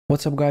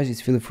What's up guys,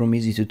 it's Philip from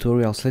Easy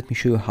Tutorials. Let me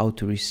show you how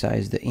to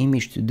resize the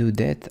image. To do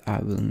that, I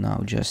will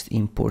now just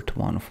import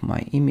one of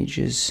my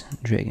images,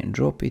 drag and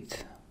drop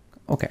it.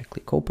 Okay,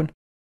 click open.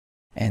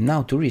 And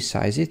now to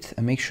resize it,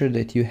 make sure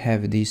that you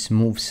have this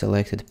Move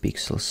Selected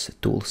Pixels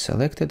tool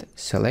selected.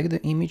 Select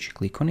the image,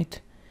 click on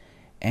it,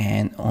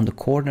 and on the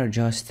corner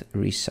just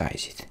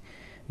resize it.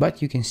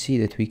 But you can see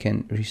that we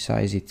can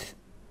resize it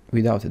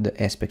without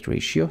the aspect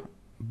ratio.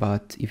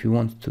 But if you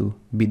want to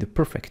be the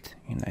perfect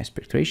in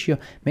aspect ratio,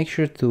 make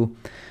sure to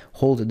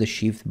hold the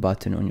Shift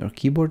button on your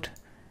keyboard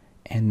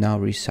and now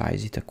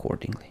resize it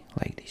accordingly,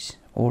 like this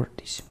or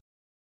this.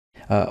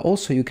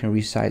 Also, you can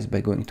resize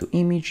by going to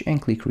Image and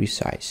click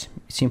Resize.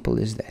 Simple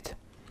as that.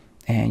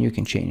 And you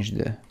can change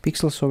the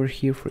pixels over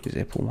here, for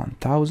example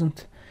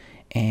 1000,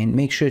 and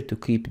make sure to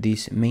keep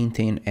this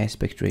Maintain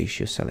Aspect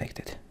Ratio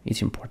selected.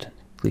 It's important.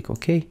 Click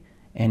OK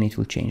and it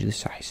will change the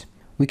size.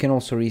 We can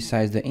also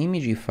resize the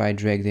image if I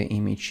drag the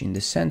image in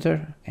the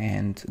center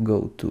and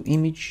go to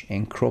Image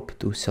and Crop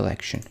to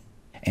Selection.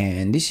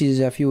 And this is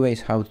a few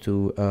ways how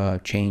to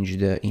change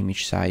the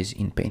image size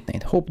in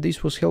PaintNet. Hope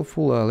this was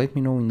helpful. Let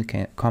me know in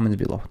the comments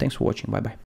below. Thanks for watching. Bye bye.